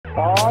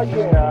Oh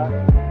yeah.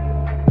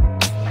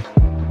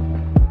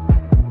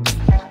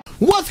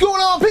 What's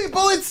going on,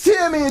 people? It's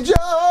Timmy and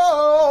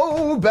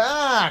Joe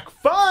back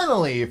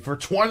finally for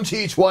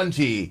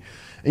 2020.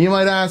 And you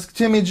might ask,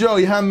 Timmy Joe,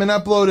 you haven't been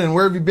uploading.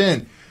 Where have you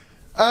been?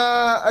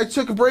 I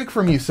took a break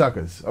from you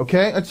suckers,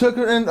 okay? I took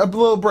a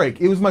little break.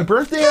 It was my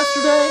birthday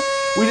yesterday.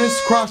 We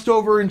just crossed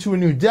over into a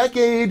new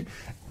decade,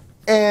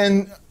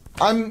 and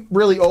I'm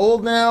really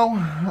old now.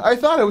 I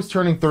thought I was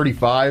turning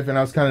 35, and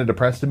I was kind of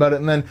depressed about it.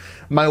 And then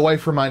my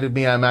wife reminded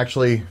me I'm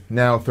actually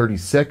now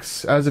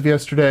 36 as of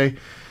yesterday.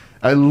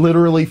 I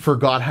literally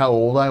forgot how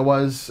old I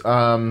was.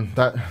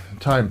 That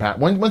time,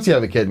 once you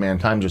have a kid, man,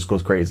 time just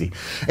goes crazy.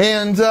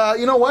 And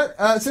you know what?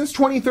 Since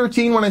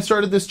 2013, when I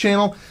started this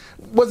channel,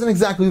 wasn't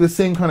exactly the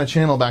same kind of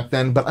channel back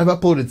then, but I've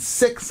uploaded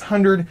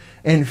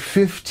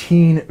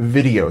 615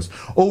 videos,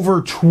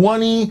 over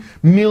 20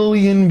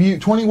 million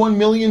views, 21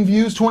 million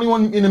views,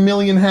 21 in a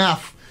million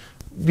half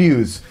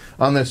views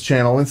on this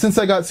channel. And since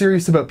I got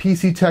serious about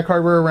PC tech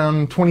hardware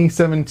around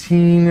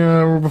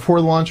 2017,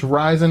 before the launch of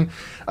Ryzen,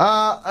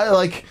 I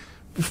like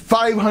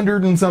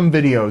 500 and some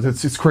videos.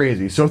 It's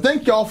crazy. So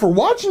thank y'all for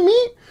watching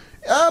me.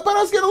 But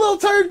I was getting a little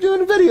tired of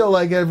doing a video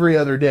like every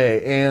other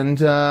day,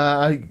 and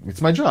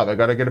it's my job. I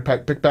gotta get it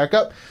picked back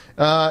up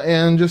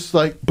and just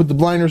like put the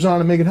blinders on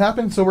and make it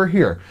happen. So we're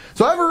here.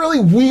 So I have a really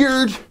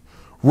weird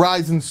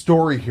Ryzen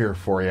story here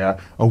for you.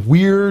 A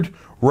weird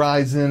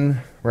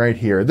Ryzen right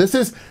here. This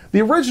is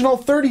the original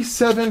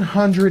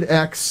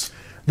 3700X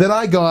that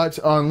I got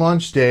on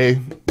launch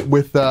day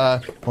with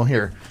well,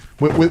 here.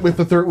 With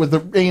the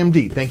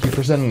AMD. Thank you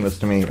for sending this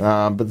to me.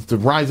 But the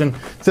Ryzen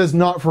says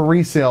not for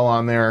resale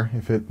on there,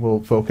 if it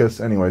will focus.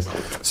 Anyways,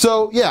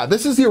 so yeah,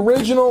 this is the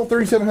original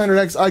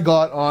 3700X I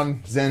got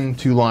on Zen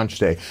 2 launch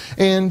day,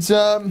 and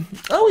I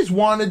always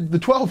wanted the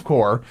 12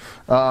 core,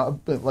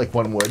 like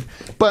one would,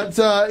 but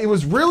it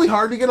was really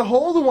hard to get a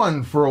hold of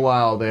one for a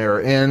while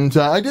there, and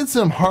I did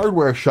some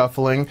hardware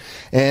shuffling,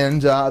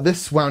 and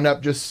this wound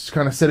up just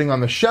kind of sitting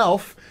on the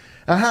shelf.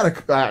 I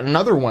had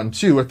another one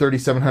too, a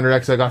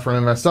 3700X I got from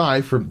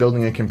MSI for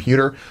building a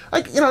computer.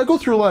 I go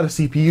through a lot of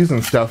CPUs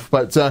and stuff,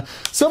 but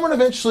someone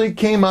eventually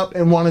came up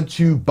and wanted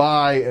to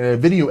buy a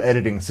video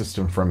editing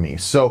system from me.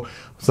 So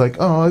it's like,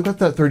 oh, I got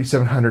that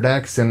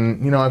 3700X,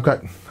 and I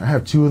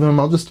have two of them.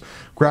 I'll just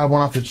grab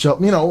one off the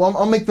shelf.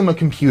 I'll make them a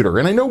computer,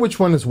 and I know which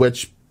one is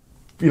which.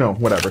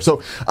 Whatever.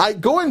 So I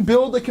go and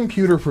build a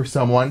computer for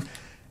someone,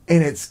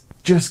 and it's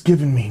just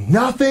giving me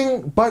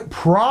nothing but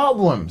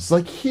problems,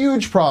 like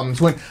huge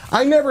problems, when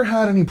I never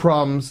had any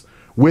problems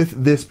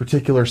with this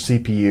particular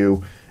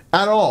CPU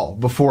at all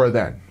before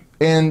then.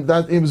 And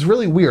that it was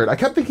really weird. I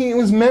kept thinking it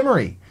was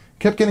memory.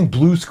 Kept getting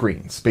blue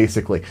screens,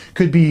 basically.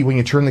 Could be when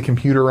you turn the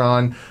computer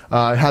on.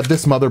 It had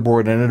this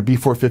motherboard in it, a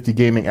B450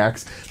 Gaming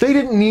X. They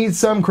didn't need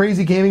some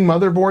crazy gaming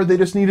motherboard. They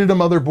just needed a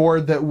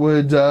motherboard that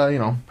would,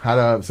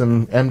 had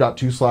some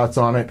M.2 slots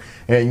on it.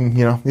 And,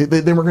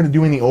 they weren't going to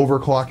do any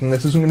overclocking.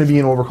 This isn't going to be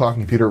an overclocking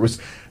computer. It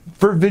was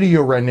for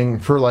video rendering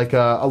for like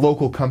a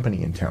local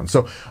company in town.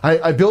 So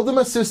I built them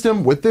a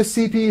system with this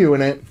CPU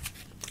in it,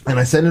 and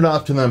I send it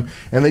off to them,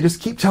 and they just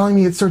keep telling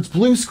me it starts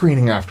blue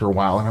screening after a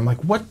while, and I'm like,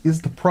 what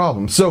is the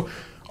problem? So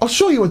I'll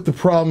show you what the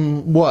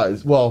problem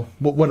was. Well,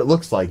 what it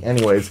looks like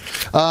anyways.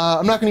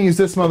 I'm not going to use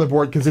this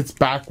motherboard because it's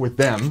back with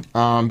them,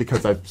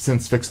 because I've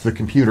since fixed the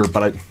computer,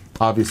 but I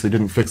obviously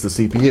didn't fix the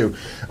CPU.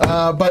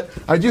 But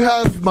I do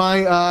have my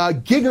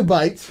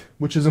Gigabyte,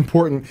 which is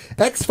important,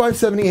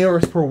 X570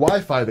 AOS per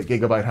Wi-Fi that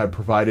Gigabyte had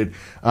provided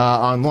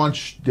on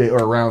launch day, or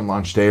around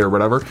launch day or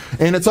whatever.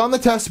 And it's on the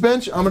test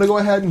bench. I'm going to go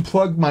ahead and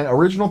plug my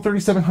original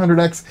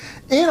 3700X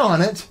in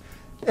on it,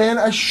 and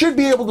I should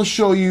be able to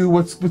show you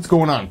what's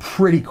going on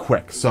pretty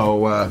quick.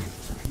 So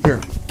here,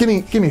 give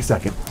me a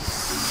second.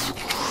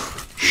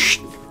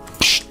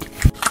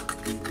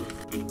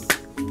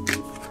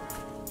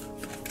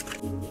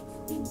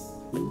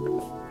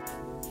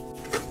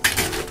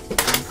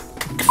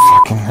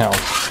 Fucking hell.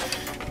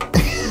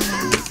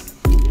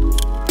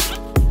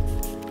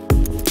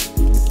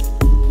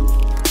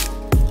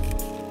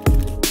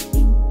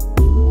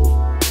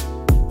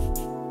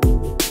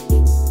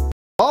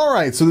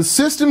 Alright, so the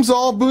system's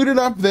all booted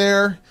up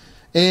there,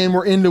 and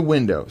we're into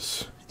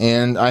Windows.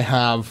 And I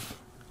have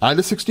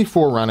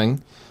IDA64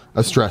 running,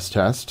 a stress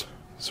test.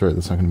 Sorry,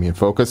 that's not going to be in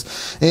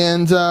focus.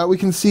 And we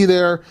can see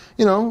there,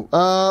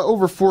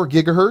 over 4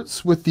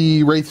 gigahertz with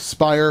the Wraith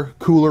Spire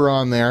cooler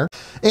on there.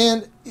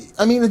 And,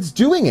 I mean, it's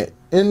doing it.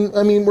 And,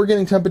 I mean, we're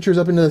getting temperatures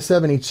up into the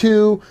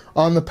 72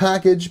 on the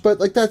package, but,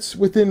 like, that's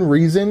within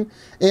reason.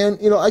 And,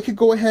 I could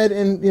go ahead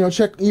and,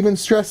 check even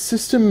stress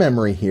system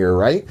memory here,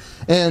 right?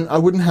 And I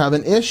wouldn't have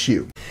an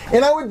issue.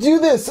 And I would do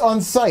this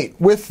on site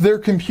with their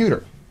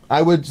computer.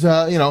 I would,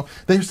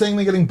 they're saying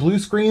they're getting blue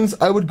screens.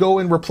 I would go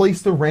and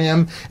replace the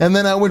RAM, and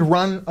then I would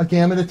run a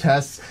gamut of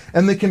tests,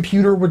 and the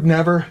computer would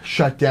never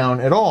shut down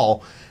at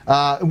all.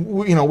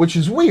 Which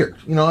is weird.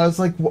 I was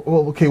like,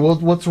 well, okay, well,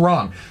 what's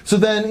wrong? So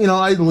then,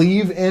 I'd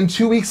leave, and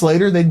 2 weeks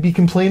later, they'd be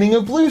complaining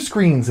of blue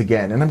screens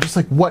again. And I'm just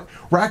like,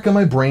 rack in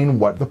my brain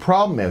what the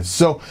problem is.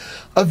 So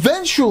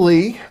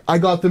Eventually, I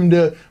got them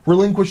to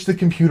relinquish the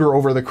computer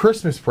over the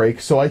Christmas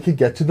break so I could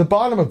get to the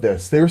bottom of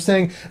this. They were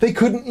saying they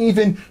couldn't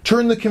even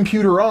turn the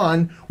computer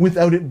on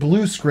without it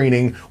blue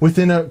screening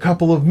within a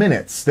couple of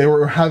minutes. They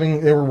were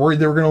worried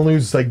they were going to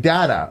lose like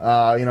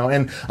data, you know,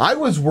 and I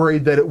was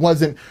worried that it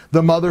wasn't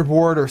the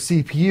motherboard or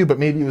CPU, but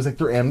maybe it was like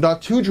their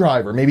M.2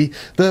 driver, maybe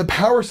the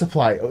power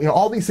supply, you know,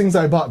 all these things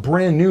I bought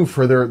brand new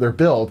for their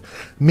build.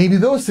 Maybe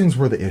those things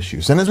were the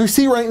issues. And as we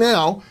see right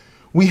now,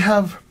 we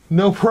have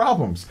no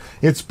problems.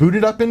 It's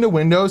booted up into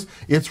Windows.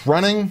 It's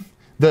running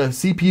the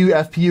CPU,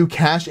 FPU,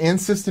 cache,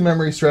 and system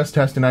memory stress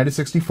test in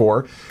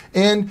IDA64.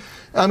 And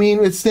I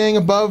mean, it's staying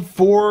above it's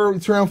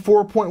around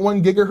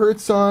 4.1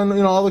 gigahertz on,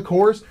 you know, all the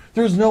cores.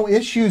 There's no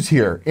issues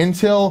here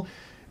until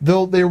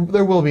there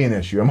will be an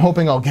issue. I'm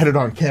hoping I'll get it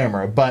on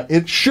camera, but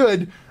it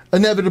should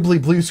inevitably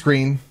blue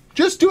screen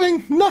just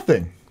doing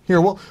nothing.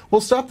 Here,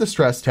 we'll stop the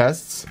stress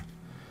tests,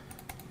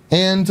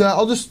 and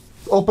I'll just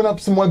open up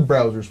some web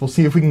browsers. We'll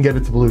see if we can get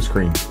it to blue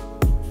screen.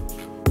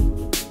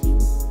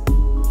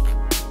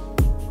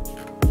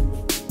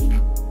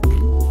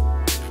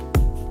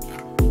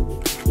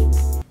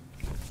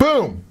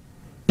 Boom!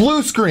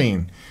 Blue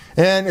screen.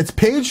 And it's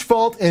page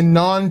fault in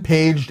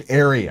non-paged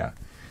area.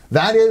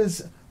 That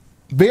is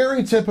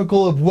very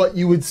typical of what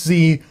you would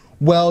see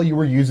while you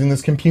were using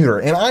this computer.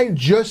 And I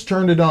just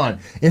turned it on.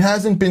 It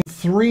hasn't been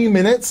 3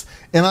 minutes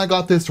and I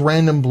got this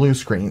random blue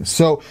screen.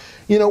 So,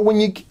 you know, when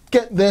you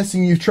get this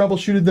and you've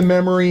troubleshooted the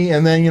memory,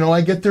 and then, you know,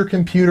 I get their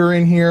computer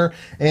in here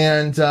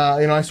and, you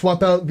know, I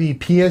swap out the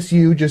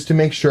PSU just to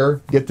make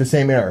sure, get the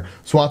same error.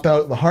 Swap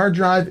out the hard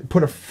drive,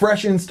 put a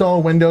fresh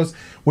install Windows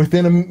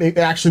it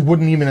actually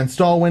wouldn't even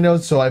install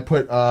Windows. So I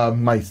put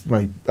my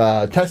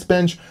test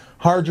bench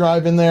hard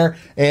drive in there,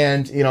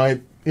 and, you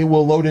know, it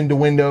will load into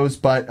Windows,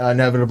 but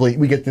inevitably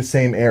we get the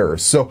same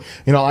errors. So,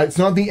 you know, it's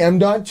not the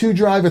M.2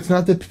 drive, it's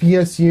not the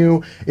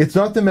PSU, it's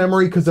not the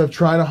memory, because I've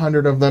tried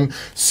 100 of them.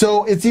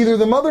 So it's either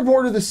the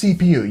motherboard or the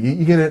CPU.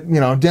 You get it,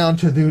 you know, down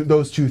to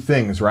those two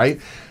things,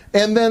 right?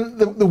 And then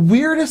the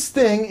weirdest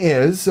thing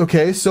is,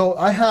 okay, so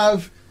I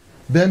have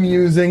them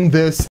using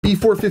this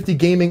B450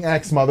 Gaming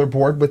X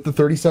motherboard with the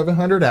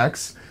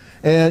 3700X,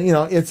 and, you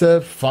know, it's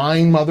a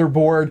fine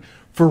motherboard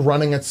for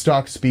running at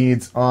stock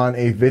speeds on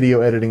a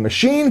video editing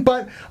machine,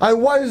 but I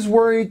was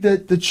worried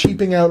that the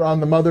cheaping out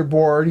on the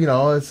motherboard, you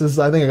know, I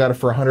think I got it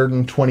for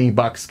 120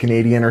 bucks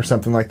Canadian or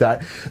something like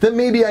that, that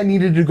maybe I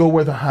needed to go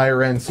with a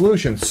higher end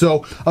solution.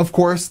 So, of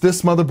course,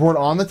 this motherboard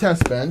on the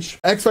test bench,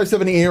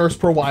 X570 ARS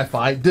Pro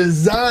Wi-Fi,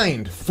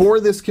 designed for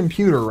this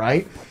computer,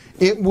 right?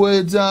 It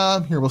would,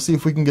 here, we'll see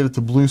if we can get it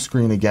to blue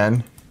screen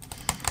again.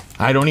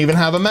 I don't even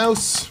have a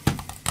mouse.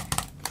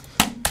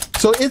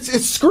 So it's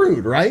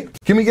screwed, right?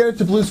 Can we get it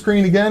to blue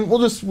screen again?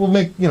 We'll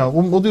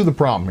do the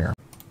problem here.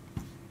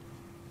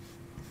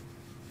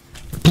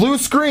 Blue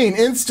screen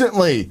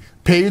instantly.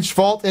 Page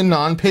fault in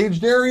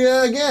non-paged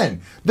area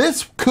again.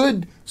 This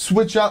could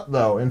switch up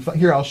though. And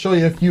here, I'll show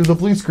you a few of the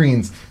blue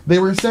screens they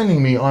were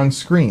sending me on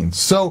screen.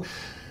 So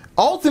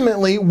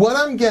ultimately, what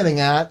I'm getting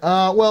at,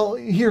 well,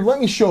 here, let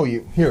me show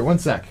you. Here, one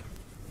sec.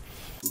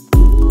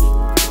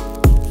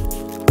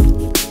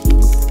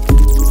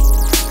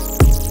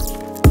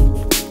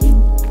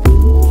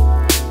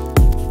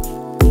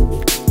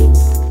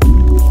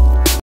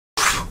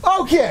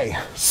 Okay,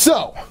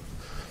 so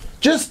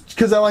just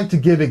because I like to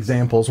give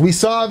examples, we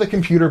saw the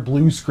computer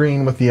blue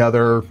screen with the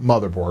other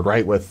motherboard,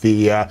 right? With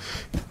the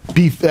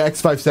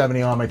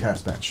X570 on my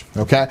test bench,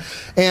 okay?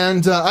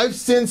 And I've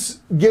since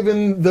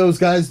given those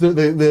guys,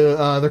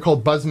 they're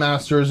called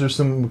Buzzmasters. There's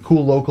some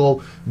cool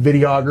local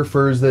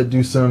videographers that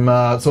do some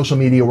social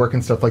media work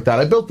and stuff like that.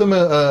 I built them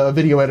a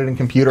video editing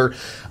computer.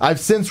 I've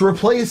since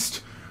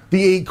replaced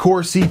the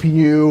 8-core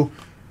CPU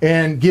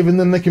and given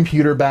them the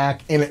computer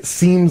back, and it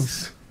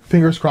seems,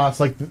 fingers crossed,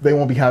 like they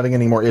won't be having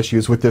any more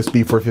issues with this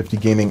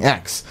B450 Gaming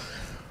X.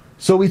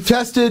 So we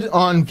tested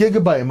on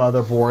Gigabyte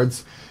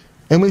motherboards,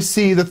 and we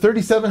see the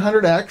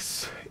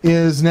 3700X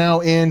is now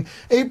in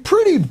a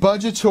pretty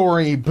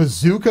budgetary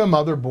bazooka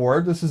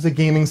motherboard. This is a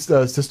gaming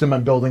system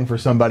I'm building for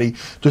somebody.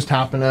 Just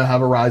happened to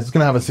have a Ryzen. It's going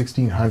to have a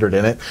 1600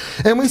 in it.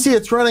 And we see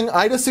it's running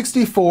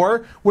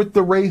IDA64 with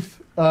the Wraith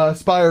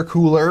Spire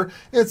cooler.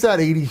 It's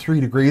at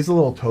 83 degrees, a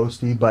little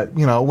toasty, but,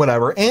 you know,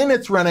 whatever. And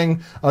it's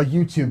running a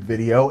YouTube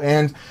video.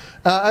 And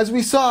as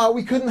we saw,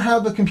 we couldn't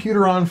have the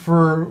computer on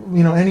for,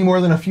 you know, any more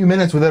than a few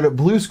minutes without it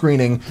blue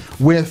screening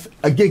with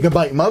a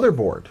Gigabyte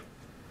motherboard.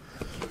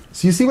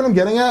 So you see what I'm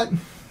getting at?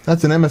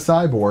 That's an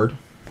MSI board,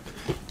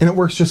 and it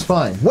works just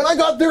fine. When I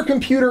got their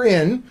computer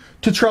in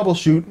to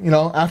troubleshoot, you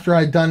know, after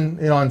I'd done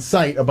it on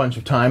site a bunch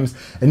of times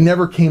and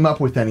never came up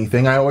with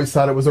anything, I always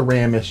thought it was a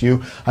RAM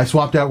issue. I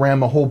swapped out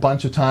RAM a whole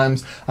bunch of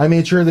times. I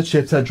made sure the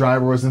chipset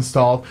driver was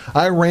installed.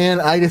 I ran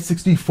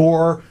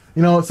IDA64,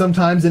 you know,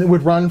 sometimes, and it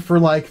would run for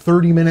like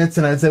 30 minutes,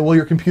 and I'd say, well,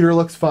 your computer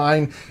looks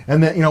fine.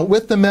 And then, you know,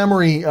 with the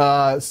memory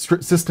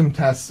system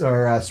tests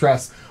or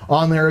stress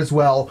on there as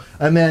well.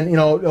 And then, you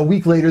know, a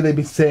week later, they'd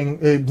be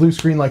saying blue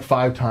screen like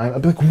 5 times.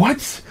 I'd be like,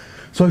 what?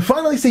 So I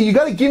finally say, you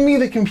got to give me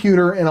the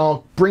computer and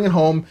I'll bring it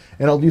home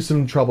and I'll do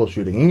some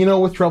troubleshooting. And you know,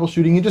 with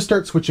troubleshooting, you just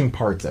start switching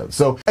parts out.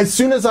 So as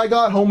soon as I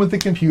got home with the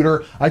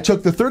computer, I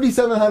took the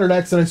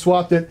 3700X and I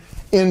swapped it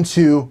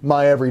into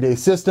my everyday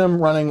system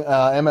running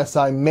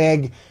MSI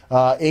Meg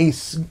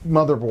Ace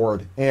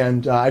motherboard.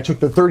 And I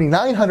took the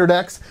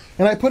 3900X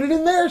and I put it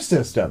in their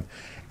system.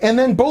 And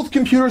then both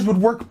computers would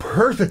work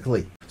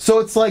perfectly. So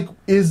it's like,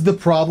 is the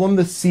problem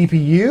the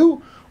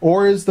CPU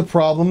or is the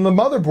problem the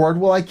motherboard?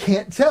 Well, I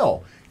can't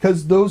tell,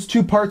 because those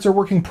two parts are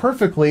working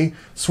perfectly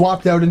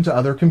swapped out into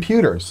other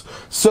computers.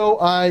 So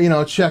I,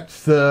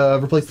 checked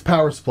replaced the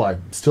power supply.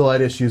 Still had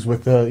issues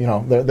with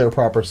the, their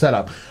proper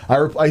setup.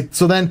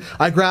 So then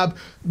I grabbed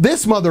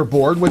this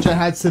motherboard, which I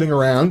had sitting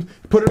around,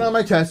 put it on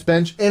my test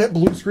bench, and it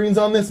blue screens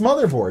on this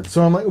motherboard.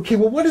 So I'm like, okay,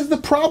 well, what is the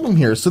problem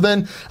here? So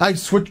then I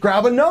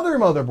grab another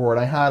motherboard.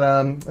 I had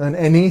an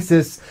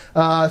Asus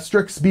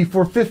Strix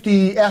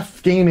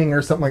B450F Gaming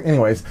or something like.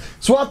 Anyways,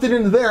 swapped it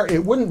into there.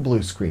 It wouldn't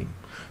blue screen.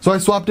 So I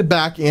swapped it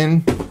back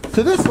in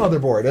to this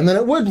motherboard, and then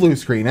it would blue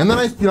screen. And then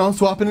I,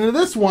 swap it into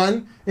this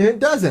one, and it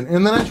doesn't.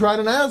 And then I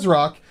tried an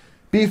ASRock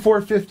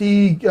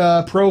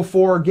B450 Pro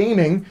 4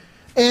 Gaming,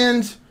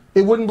 and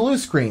it wouldn't blue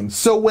screen.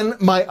 So when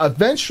I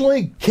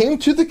eventually came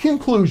to the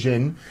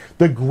conclusion,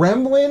 the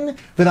gremlin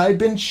that I'd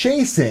been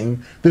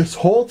chasing this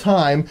whole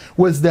time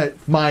was that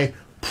my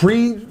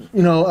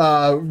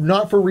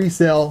not for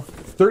resale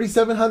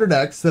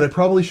 3700X that I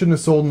probably shouldn't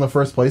have sold in the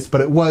first place,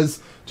 but it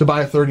was to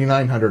buy a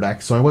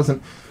 3900X, so I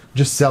wasn't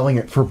just selling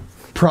it for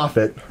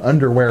profit,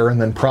 underwear and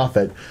then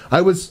profit.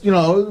 I was,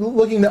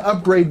 looking to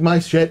upgrade my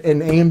shit,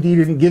 and AMD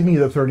didn't give me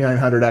the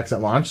 3900X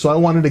at launch, so I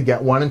wanted to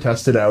get one and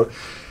test it out.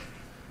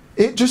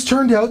 It just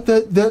turned out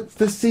that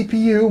the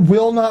CPU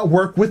will not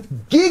work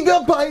with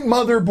gigabyte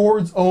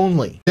motherboards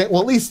only.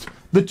 Well, at least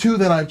the two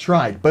that I've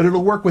tried, but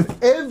it'll work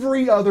with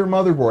every other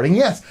motherboard. And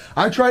yes,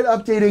 I tried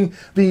updating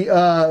the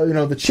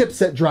the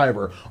chipset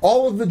driver,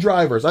 all of the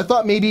drivers. I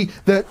thought maybe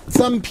that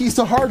some piece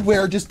of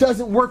hardware just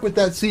doesn't work with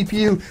that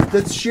CPU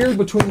that's shared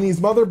between these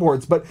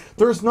motherboards, but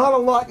there's not a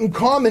lot in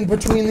common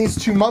between these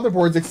two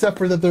motherboards except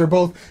for that they're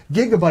both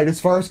gigabyte as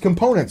far as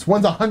components.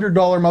 One's a $100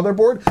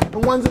 motherboard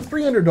and one's a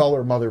 $300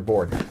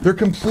 motherboard. They're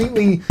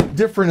completely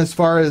different as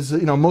far as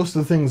most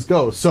of the things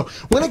go. So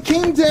when it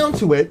came down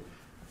to it,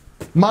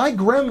 my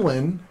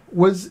gremlin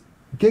was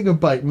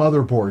gigabyte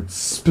motherboards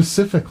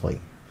specifically,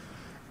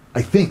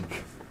 I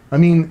think. I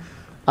mean,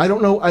 I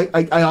don't know.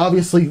 I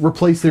obviously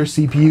replaced their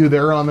CPU.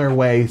 They're on their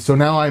way. So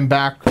now I'm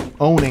back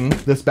owning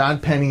this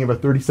bad penny of a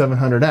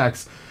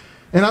 3700X.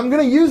 And I'm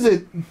going to use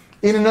it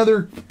in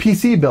another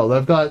PC build.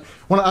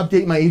 Want to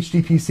update my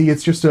HD PC.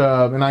 It's just an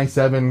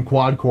i7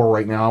 quad core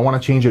right now. I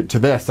want to change it to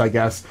this, I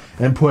guess,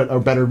 and put a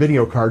better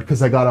video card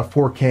because I got a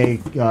 4K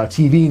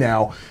TV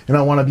now, and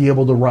I want to be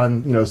able to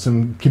run,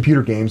 some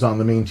computer games on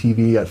the main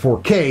TV at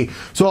 4K.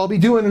 So I'll be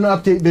doing an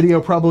update video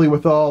probably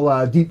with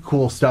all deep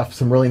cool stuff,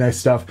 some really nice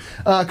stuff,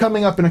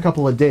 coming up in a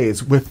couple of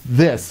days with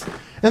this.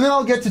 And then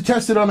I'll get to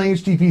test it on my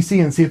HD PC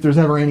and see if there's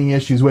ever any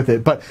issues with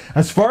it. But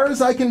as far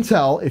as I can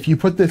tell, if you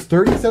put this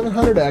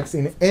 3700X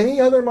in any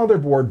other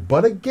motherboard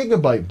but a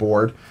gigabyte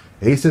board,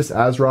 Asus,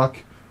 ASRock,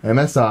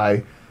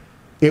 MSI,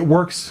 it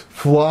works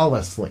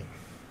flawlessly.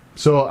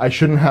 So I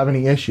shouldn't have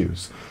any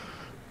issues.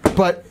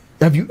 But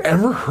have you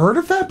ever heard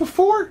of that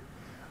before?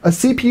 A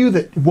CPU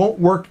that won't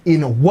work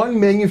in one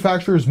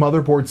manufacturer's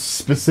motherboard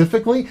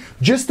specifically,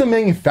 just the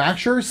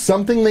manufacturer,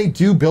 something they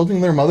do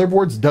building their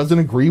motherboards doesn't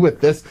agree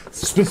with this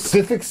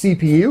specific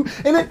CPU.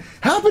 And it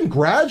happened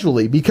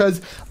gradually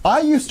because I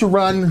used to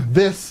run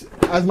this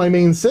as my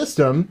main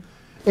system,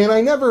 and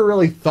I never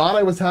really thought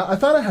I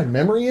thought I had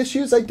memory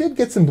issues. I did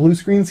get some blue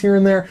screens here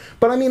and there,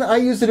 but I mean, I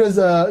used it as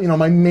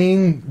my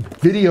main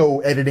video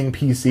editing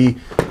PC,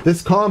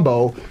 this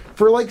combo,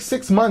 for like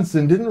 6 months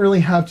and didn't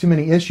really have too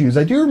many issues.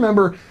 I do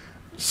remember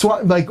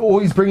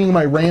always bringing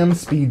my RAM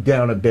speed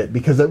down a bit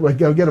because I would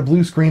get a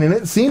blue screen, and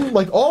it seemed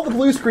like all the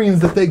blue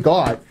screens that they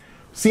got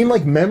seemed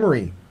like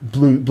memory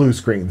blue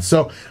screens.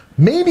 So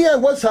maybe I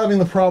was having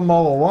the problem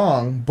all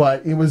along,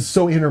 but it was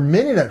so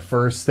intermittent at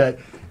first that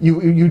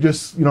you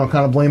just kind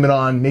of blame it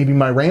on maybe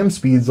my RAM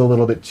speed's a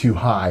little bit too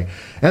high.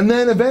 And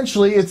then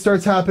eventually it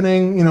starts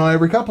happening,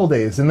 every couple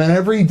days, and then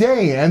every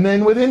day, and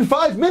then within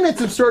 5 minutes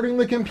of starting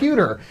the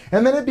computer.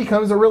 And then it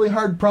becomes a really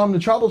hard problem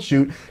to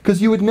troubleshoot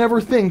because you would never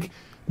think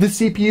the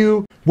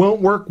CPU won't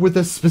work with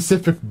a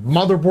specific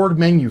motherboard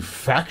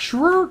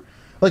manufacturer.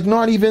 Like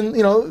not even,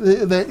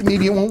 that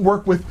maybe it won't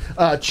work with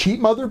a cheap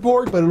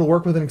motherboard, but it'll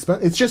work with an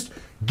expensive. It's just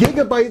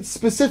gigabyte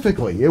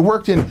specifically. It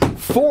worked in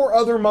 4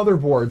 other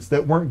motherboards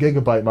that weren't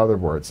gigabyte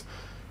motherboards,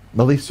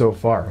 at least so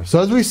far.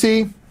 So as we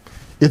see,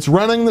 it's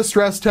running the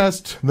stress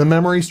test, the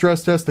memory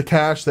stress test, the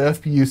cache, the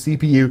FPU,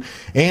 CPU,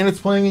 and it's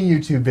playing a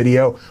YouTube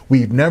video.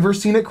 We've never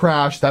seen it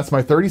crash. That's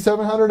my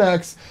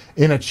 3700X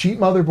in a cheap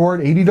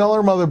motherboard, $80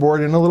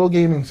 motherboard in a little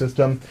gaming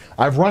system.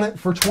 I've run it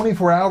for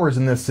 24 hours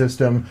in this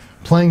system,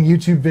 playing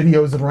YouTube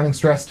videos and running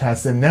stress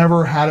tests, and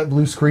never had it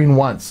blue screen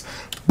once.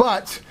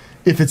 But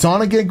if it's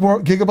on a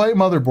gigabyte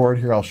motherboard,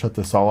 here, I'll shut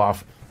this all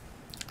off,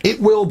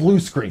 it will blue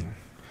screen.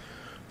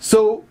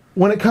 So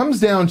when it comes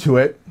down to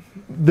it,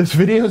 this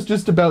video is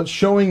just about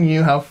showing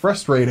you how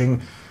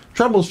frustrating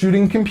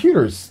troubleshooting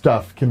computers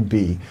stuff can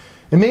be.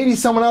 And maybe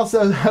someone else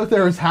out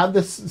there has had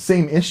this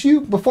same issue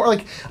before.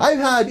 Like, I've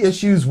had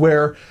issues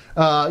where,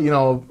 an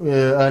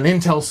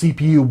Intel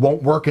CPU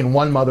won't work in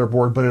one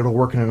motherboard, but it'll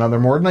work in another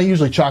board. And I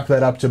usually chalk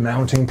that up to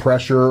mounting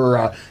pressure.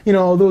 Or,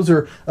 those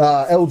are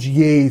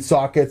LGA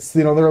sockets.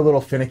 They're a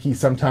little finicky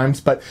sometimes.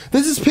 But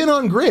this is pin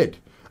on grid.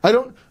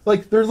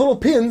 There's little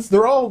pins.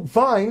 They're all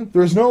fine.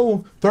 There's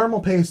no thermal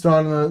paste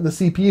on the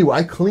CPU.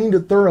 I cleaned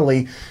it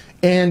thoroughly.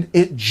 And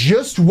it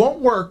just won't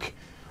work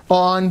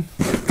on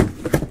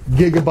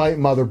gigabyte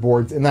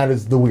motherboards, and that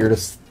is the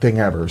weirdest thing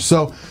ever.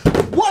 So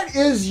what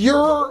is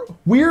your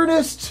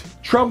weirdest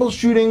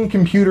troubleshooting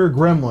computer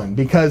gremlin?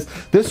 Because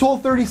this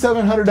whole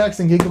 3700X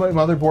and gigabyte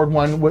motherboard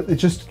one,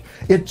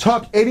 it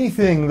took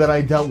anything that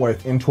I dealt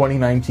with in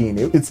 2019.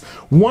 It's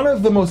one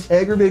of the most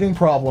aggravating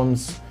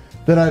problems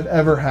that I've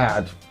ever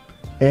had,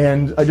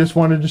 and I just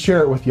wanted to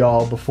share it with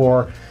y'all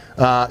before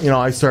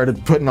I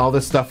started putting all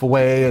this stuff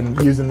away and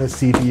using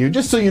this CPU,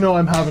 just so you know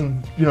I'm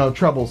having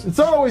troubles. It's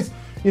not always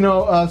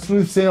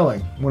smooth sailing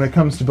when it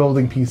comes to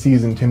building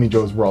PCs in Timmy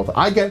Joe's world.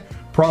 I get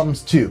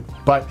problems too,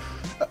 but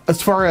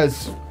as far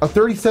as a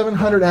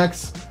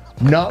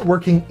 3700X not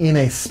working in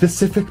a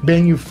specific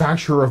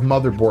manufacturer of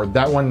motherboard,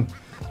 that one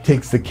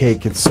takes the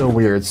cake. It's so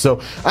weird.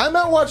 So I'm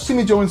at Watch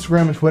Timmy Joe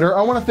Instagram and Twitter.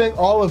 I want to thank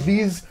all of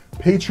these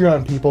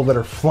Patreon people that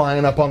are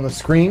flying up on the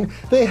screen.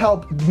 They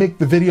help make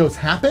the videos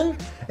happen,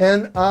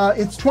 and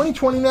it's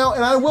 2020 now,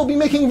 and I will be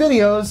making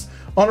videos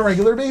on a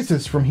regular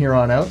basis from here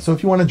on out. So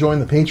if you want to join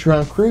the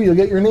Patreon crew, you'll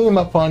get your name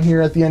up on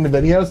here at the end of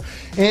videos.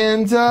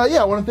 And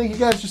I want to thank you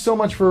guys just so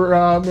much for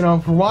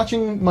for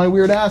watching my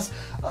weird ass.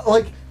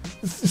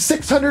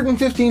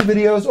 615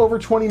 videos, over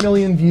 20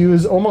 million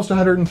views, almost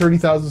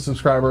 130,000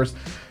 subscribers.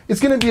 It's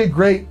going to be a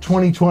great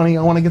 2020.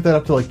 I want to get that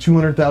up to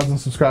 200,000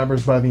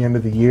 subscribers by the end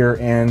of the year.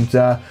 And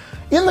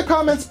in the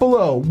comments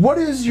below, what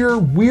is your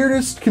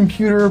weirdest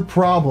computer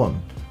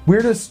problem?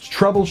 Weirdest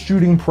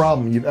troubleshooting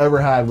problem you've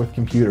ever had with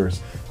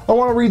computers? I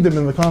want to read them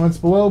in the comments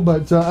below,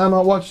 but I'm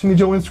at Watch Timmy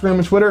Joe Instagram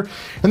and Twitter.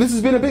 And this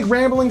has been a big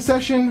rambling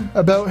session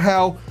about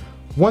how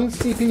one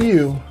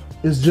CPU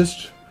is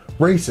just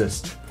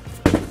racist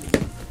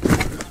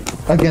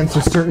against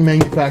a certain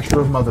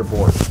manufacturer of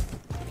motherboard.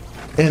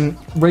 And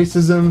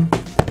racism,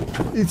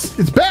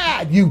 it's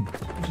bad, you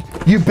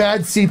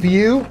bad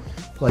CPU.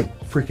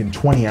 Freaking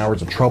 20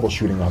 hours of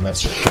troubleshooting on this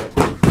shit.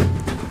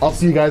 I'll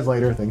see you guys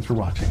later. Thanks for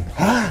watching.